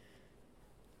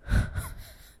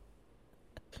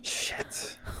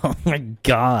 Shit. Oh my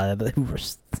god.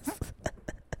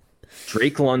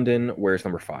 Drake London wears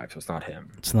number 5, so it's not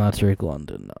him. It's not Drake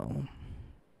London, no.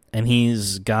 And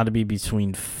he's got to be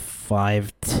between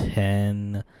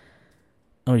 5'10".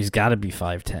 Oh, he's got to be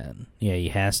 5'10". Yeah, he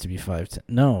has to be 5'10".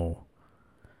 No,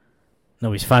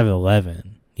 he's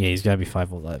 5'11". Yeah, he's got to be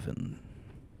 5'11".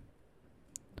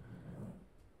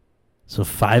 So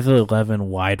 5'11"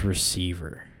 wide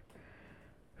receiver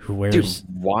who wears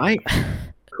why?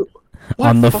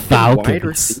 on the fucking Falcons. Wide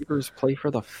receivers play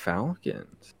for the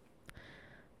Falcons.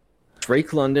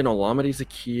 Drake London, Olamide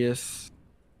Zaccheaus,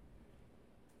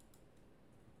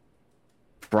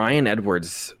 Brian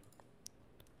Edwards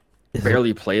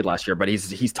barely played last year, but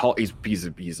he's tall. He's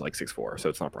like 6'4", so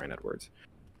it's not Brian Edwards.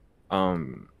 I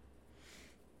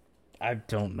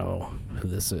don't know who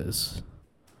this is.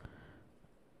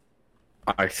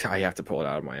 I have to pull it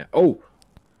out of my. Oh,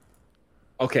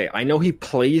 okay. I know he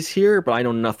plays here, but I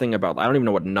know nothing about. I don't even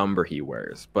know what number he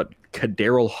wears. But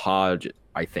KhaDarel Hodge,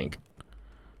 I think.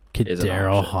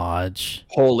 KhaDarel Hodge.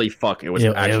 Holy fuck! It was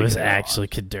actually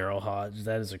KhaDarel Hodge.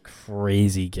 That is a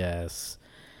crazy guess.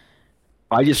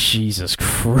 Jesus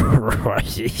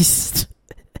Christ.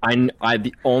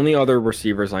 The only other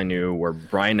receivers I knew were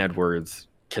Brian Edwards,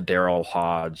 KhaDarel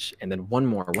Hodge, and then one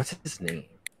more. What's his name?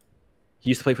 He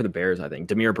used to play for the Bears, I think.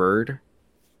 Damiere Byrd.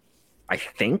 I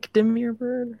think Damiere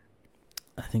Byrd.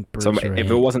 I think Bird's so right. If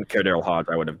it wasn't KhaDarel Hodge,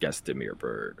 I would have guessed Damiere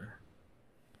Byrd.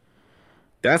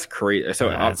 That's crazy.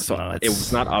 So, it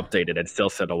was not updated. It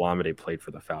still said Olamide played for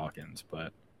the Falcons,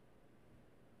 but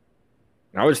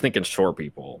I was thinking short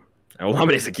people.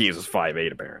 Olamide Zaccheaus was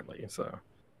 5'8", apparently. So,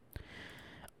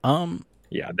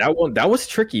 yeah, that was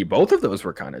tricky. Both of those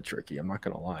were kind of tricky. I'm not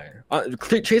gonna lie.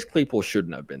 Chase Claypool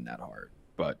shouldn't have been that hard,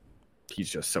 but he's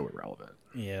just so irrelevant.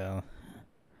 Yeah.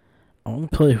 I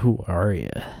want to play Who Are Ya?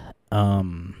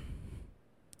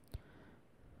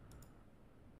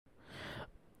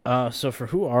 So for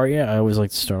Who Are Ya, I always like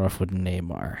to start off with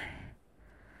Neymar.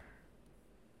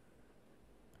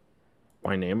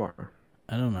 Why Neymar?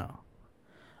 I don't know.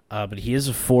 But he is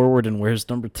a forward and wears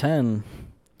number 10.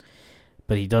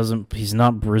 But he's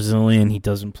not Brazilian, he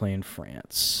doesn't play in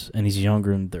France. And he's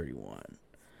younger than 31.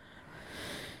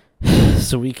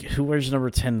 So who wears number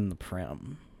 10 in the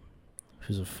Prem?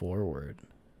 Who's a forward?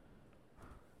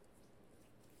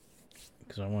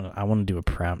 Because I want to do a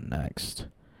Prem next.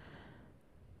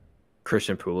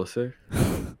 Christian Pulisic.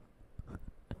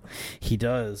 He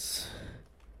does.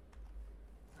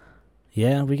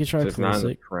 Yeah, we could try Pulisic. Not in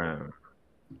the Prem.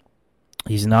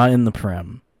 He's not in the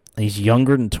Prem. He's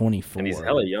younger than 24. And he's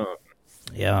hella young.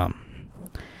 Yeah.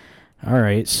 All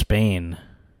right, Spain.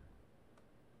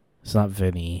 It's not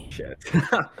Vinny. Shit.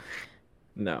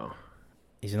 No.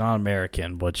 He's not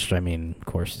American, which, I mean, of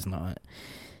course he's not.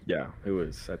 Yeah, who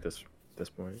is at this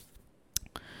point?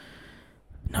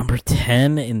 Number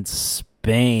 10 in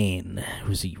Spain.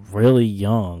 Who's he really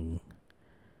young?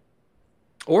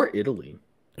 Or Italy.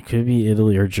 It could be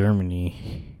Italy or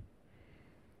Germany.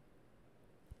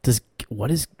 Does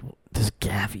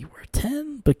Gavi wear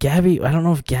 10? But Gavi, I don't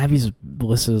know if Gavi's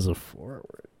listed as a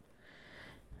forward.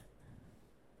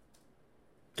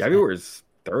 Gavi wears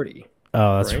 30.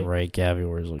 Oh, that's right. Gavi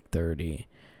wears like 30.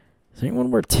 Does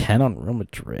anyone wear 10 on Real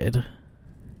Madrid?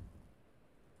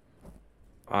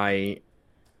 I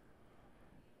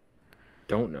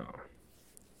don't know.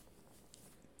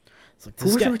 It's like, who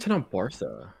was number 10 on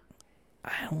Barca?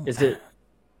 Is it?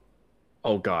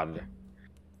 Oh God.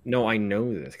 No, I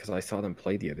know this because I saw them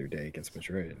play the other day against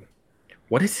Madrid.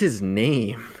 What is his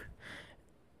name?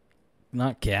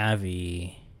 Not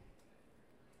Gavi.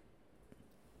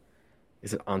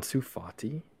 Is it Ansu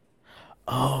Fati?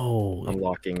 Oh.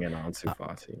 Unlocking an Ansu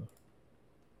Fati.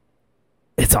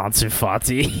 It's Ansu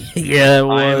Fati. Yeah, it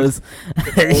was.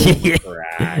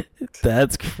 Yeah.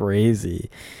 That's crazy.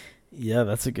 Yeah,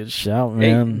 that's a good shout,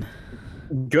 man.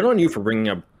 Hey, good on you for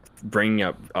bringing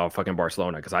up fucking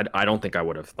Barcelona, because I don't think I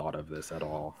would have thought of this at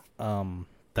all.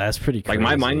 That's pretty crazy. Like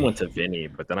my mind went to Vinny,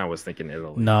 but then I was thinking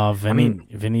Italy. No,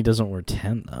 Vinny doesn't wear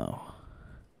 10 though.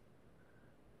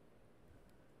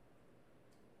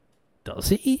 Does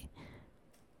he?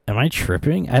 Am I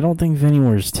tripping? I don't think Vinny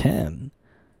wears 10.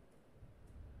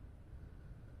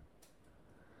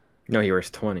 No, he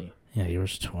wears 20. Yeah, he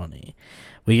wears 20.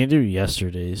 We can do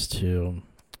yesterday's too.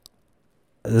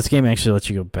 This game actually lets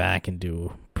you go back and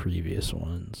do previous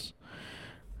ones.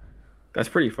 That's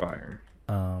pretty fire.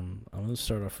 I'm gonna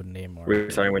start off with Neymar. We're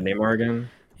starting with Neymar again.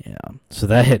 Yeah. So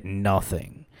that hit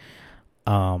nothing.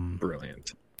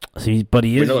 Brilliant. So he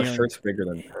is. Shirt's bigger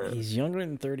than her. He's younger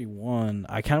than 31.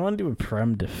 I kind of want to do a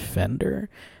Prem defender,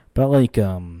 but like,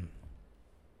 how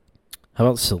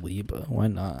about Saliba? Why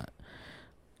not?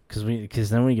 Because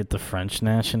then we get the French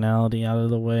nationality out of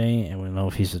the way, and we know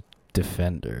if he's a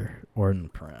defender or in the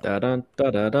Prem. Dun, dun,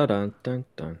 dun, dun, dun, dun,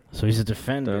 dun. So he's a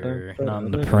defender, not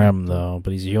in the Prem though.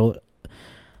 But he's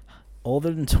older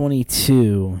than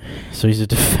 22, so he's a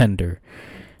defender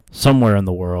somewhere in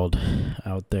the world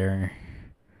out there.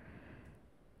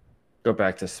 Go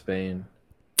back to Spain.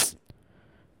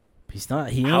 He's not.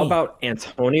 He How ain't. about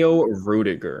Antonio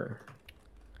Rudiger?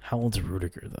 How old's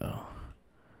Rudiger though?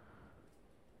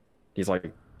 He's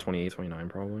like 28, 29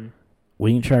 probably.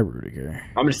 We can try Rudiger.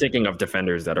 I'm just thinking of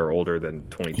defenders that are older than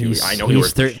 22. He's- I know he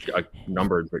he's wears a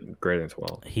number greater than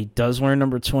 12. He does wear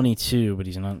number 22, but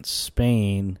he's not in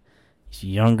Spain. He's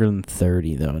younger than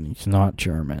 30 though, and he's not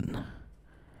German.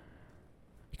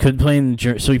 He could play in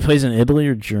so he plays in Italy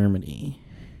or Germany.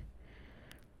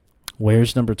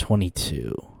 Wears number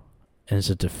 22 and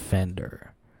is a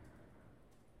defender.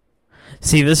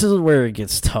 See, this is where it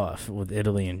gets tough with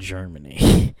Italy and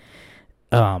Germany.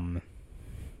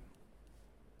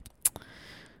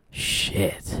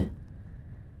 Shit.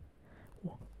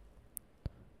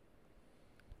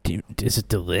 Is it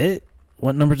Delit?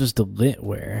 What number does Delit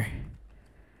wear?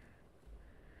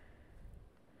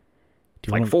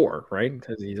 Like 4, right?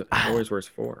 Because he always wears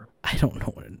 4. I don't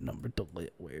know what number Delit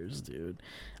wears, dude.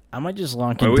 I might just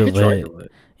lock in Oh, we could try Delit. Delit.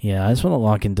 Yeah, I just want to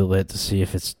lock in Delit to see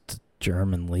if it's the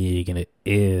German league, and it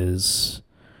is.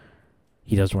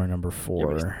 He does wear number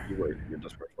 4. He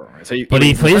does wear 4, right? So But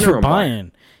he plays for defender on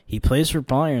Bayern. He plays for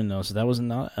Bayern, though, so that was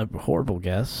not a horrible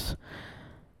guess.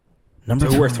 Number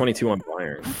So who wears 12 22 on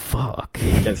Bayern? Fuck.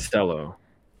 Cancelo.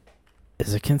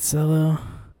 Is it Cancelo?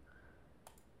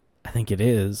 I think it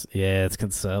is. Yeah, it's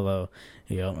Cancelo.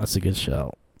 Yeah, that's a good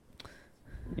shout.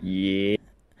 Yeah.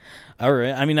 All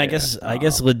right. I mean, I guess.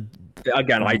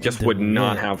 Again, I just would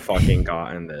not have fucking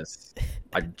gotten this.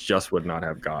 I just would not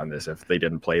have gotten this if they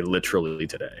didn't play literally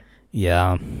today.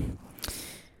 Yeah.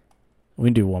 We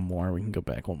can do one more. We can go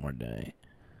back one more day.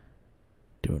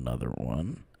 Do another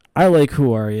one. I like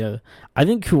Who Are Ya. I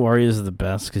think Who Are Ya is the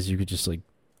best because you could just like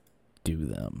do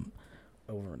them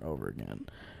over and over again.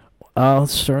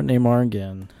 Let's start Neymar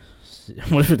again.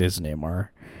 What if it is Neymar?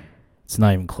 It's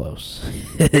not even close.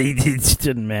 He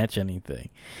didn't match anything.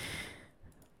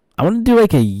 I want to do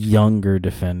like a younger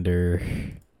defender.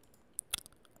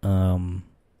 Not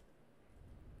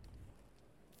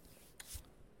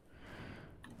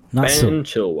Ben so.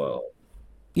 Chilwell.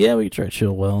 Yeah, we could try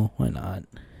Chilwell. Why not?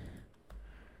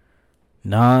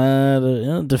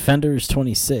 Not defender is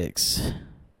 26.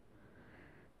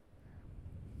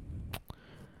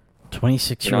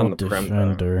 26-year-old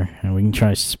defender, and we can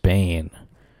try Spain.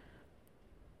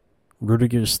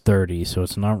 Rudiger's 30, so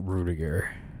it's not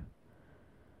Rudiger.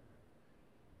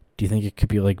 Do you think it could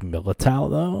be like Militao,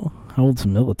 though? How old's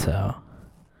Militao?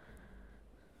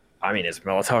 I mean, is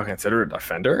Militao considered a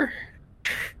defender?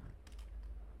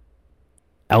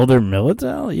 Elder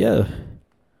Militao? Yeah.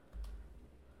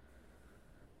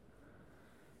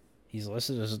 He's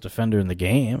listed as a defender in the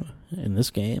game, in this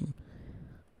game.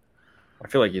 I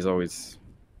feel like he's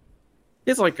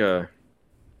like a...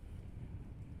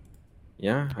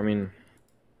 Yeah, I mean...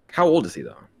 How old is he,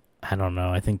 though? I don't know.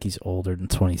 I think he's older than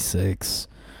 26.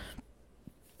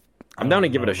 I'm down to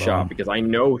give it a shot because I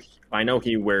know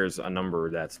he wears a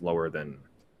number that's lower than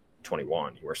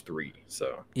 21. He wears 3,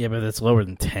 so... Yeah, but it's lower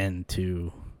than 10,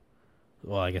 too.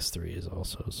 Well, I guess 3 is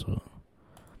also, so...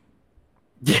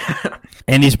 Yeah.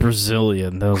 And he's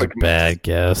Brazilian. That was a bad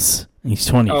guess. He's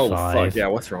 25. Oh, fuck. Yeah,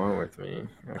 what's wrong with me?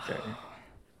 Okay. All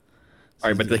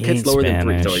right, but the kid's lower than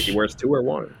 3, so like, he wears 2 or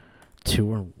 1?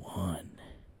 2 or 1.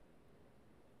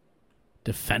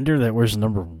 Defender that wears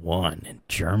number 1 in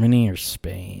Germany or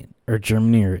Spain? Or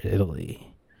Germany or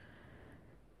Italy?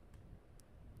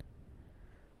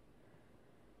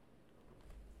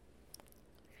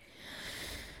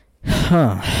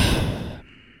 Huh.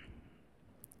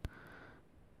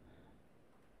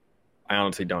 I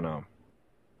honestly don't know.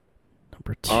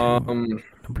 Number 2.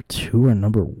 Number 2 or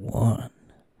number 1?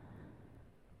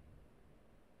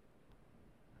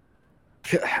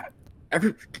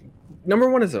 Number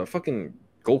 1 is a fucking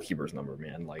goalkeeper's number,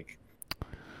 man. Like,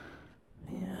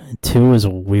 yeah, 2 is a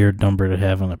weird number to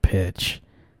have on a pitch.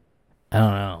 I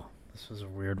don't know. This was a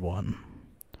weird one.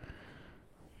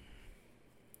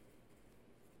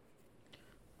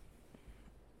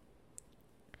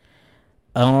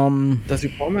 does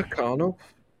Upamecano?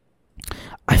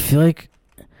 I feel like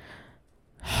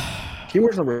He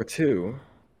wears number 2.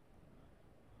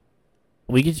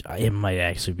 we could. It might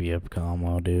actually be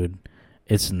Upamecano, dude.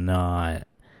 It's not.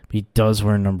 But he does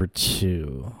wear number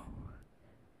 2,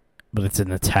 but it's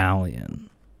an Italian.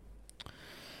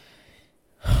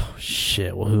 Oh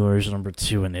shit! Well, who wears number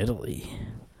 2 in Italy?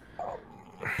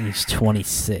 And he's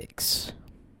 26.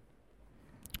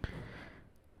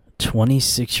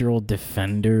 26-year-old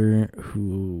defender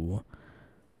who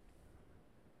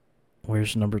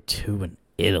wears number 2 in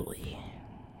Italy.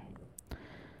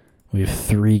 We have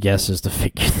 3 guesses to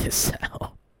figure this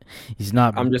out. He's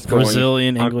not I'm just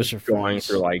Brazilian, going, English, I'm just or going French.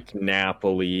 through like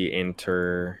Napoli,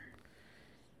 Inter.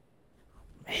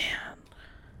 Man.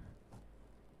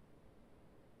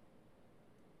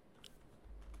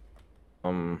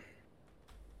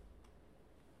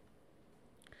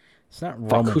 It's not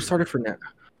Fuck, Roman. who started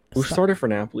for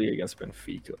Napoli against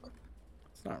Benfica?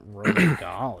 It's not Roman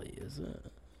Golly, is it?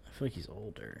 I feel like he's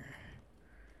older.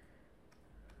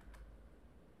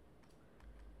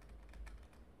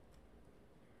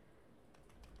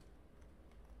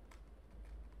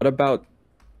 What about?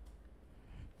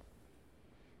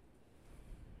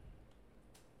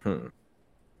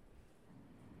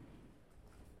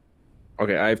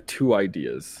 Okay, I have two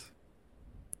ideas.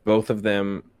 Both of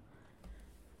them.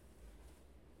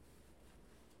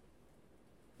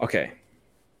 Okay.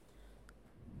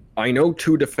 I know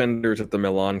two defenders at the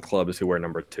Milan clubs who wear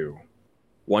number 2.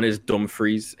 One is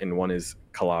Dumfries and one is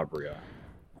Calabria.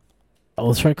 Oh,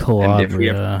 let's try And if we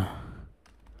have- Calabria.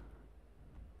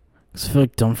 'Cause I feel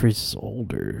like Dumfries is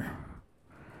older.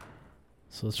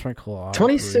 So let's try Calabria.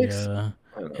 26? I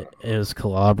don't know. It was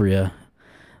Calabria.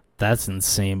 That's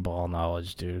insane ball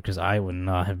knowledge, dude. Because I would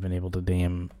not have been able to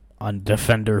name a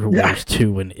defender who Yeah. wears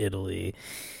 2 in Italy.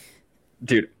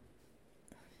 Dude,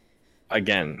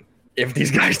 again, if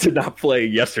these guys did not play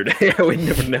yesterday, I wouldn't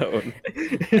have known.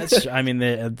 I mean,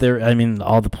 they're. I mean,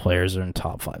 all the players are in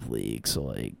top 5 leagues. So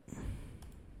like,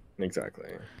 Exactly.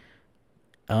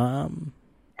 I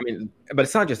I mean, but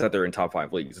it's not just that they're in top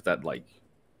 5 leagues. It's that like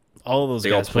all of those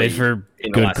they all guys played played for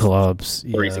in the good last clubs.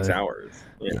 36 Yeah. hours.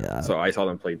 Yeah. So I saw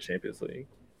them play Champions League.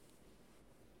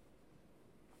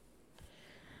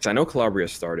 So I know Calabria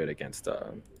started against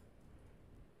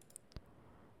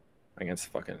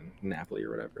fucking Napoli or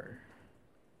whatever.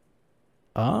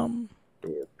 Do,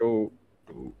 do,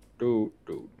 do, do,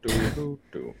 do, do, do,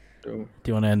 do. Do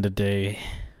you want to end the day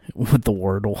with the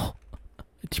Wordle?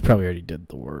 You probably already did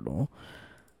the Wordle.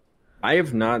 I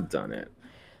have not done it.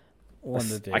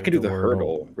 I could do the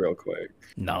hurdle real quick.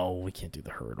 No, we can't do the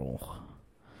hurdle.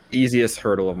 Easiest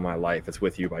hurdle of my life. It's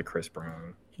With You by Chris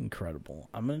Brown. Incredible.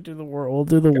 I'm gonna do the Wordle. We'll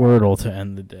do the Wordle to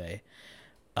end the day.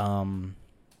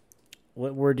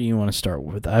 What word do you want to start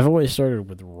with? I've always started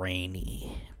with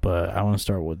rainy, but I want to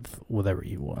start with whatever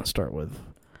you want to start with.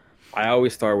 I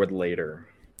always start with later.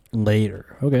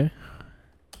 Later. Okay.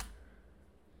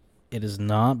 It is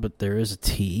not, but there is a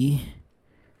T.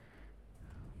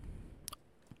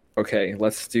 Okay,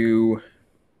 let's do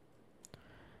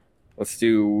a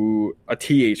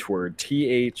TH word.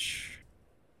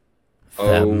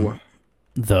 Them.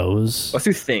 Those. Let's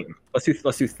do thing. Let's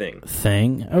do thing.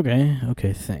 Thing.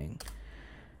 Okay, thing.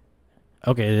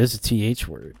 Okay, it is a TH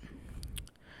word.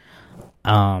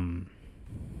 Oh,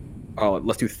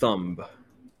 let's do thumb.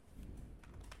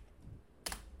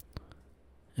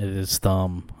 It is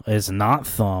thumb. It's not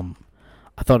thumb.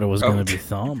 I thought it was going to be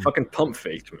thumb. Fucking thump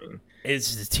faked me.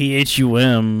 It's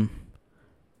THUM.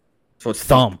 So it's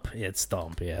Thump. It's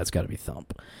thump. Yeah, it's got to be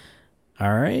thump.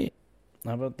 All right.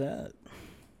 How about that?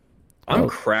 I'm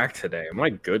cracked today. My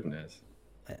goodness.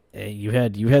 Hey, you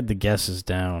had the guesses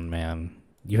down, man.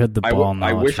 You had the ball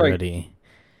knowledge ready.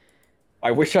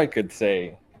 I wish I could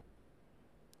say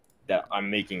that I'm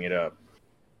making it up,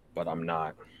 but I'm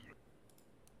not.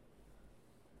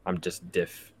 I'm just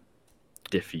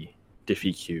Diffy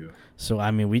Q. So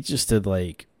I mean, we just did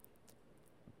like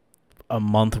a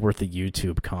month worth of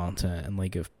YouTube content and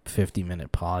like a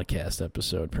 50-minute podcast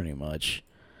episode, pretty much.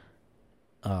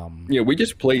 Yeah, we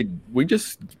just pretty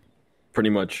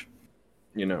much,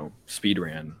 speed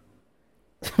ran.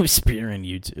 We spearran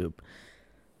YouTube.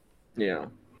 Yeah.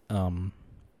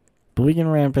 But we can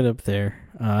ramp it up there.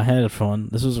 I had fun.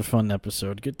 This was a fun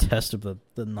episode. Good test of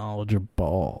the knowledge of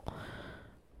ball.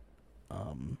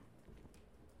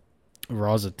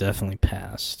 Raza definitely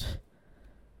passed.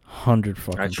 100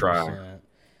 fucking I try.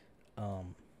 %.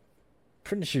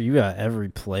 Pretty sure you got every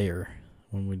player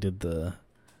when we did the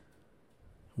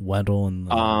Weddle and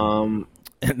the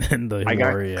and then the I got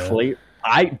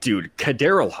Hilaria. dude,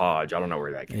 Kaderil Hodge. I don't know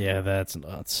where that came Yeah, that's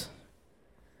nuts.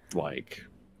 from. Like,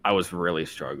 I was really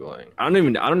struggling. I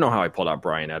don't know how I pulled out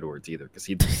Brian Edwards either, because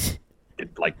he did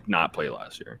like not play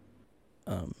last year.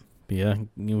 But yeah,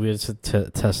 we had to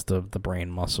test the brain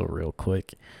muscle real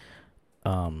quick.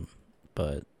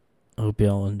 But I hope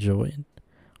y'all enjoyed.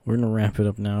 We're gonna wrap it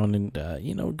up now, and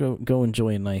go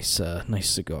enjoy a nice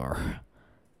cigar.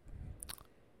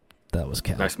 That was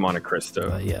cap. Nice Monte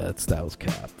Cristo. Yeah, that was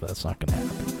cap. That's not gonna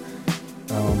happen.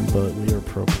 But we are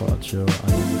Pro Pod Show.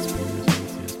 I am Spears.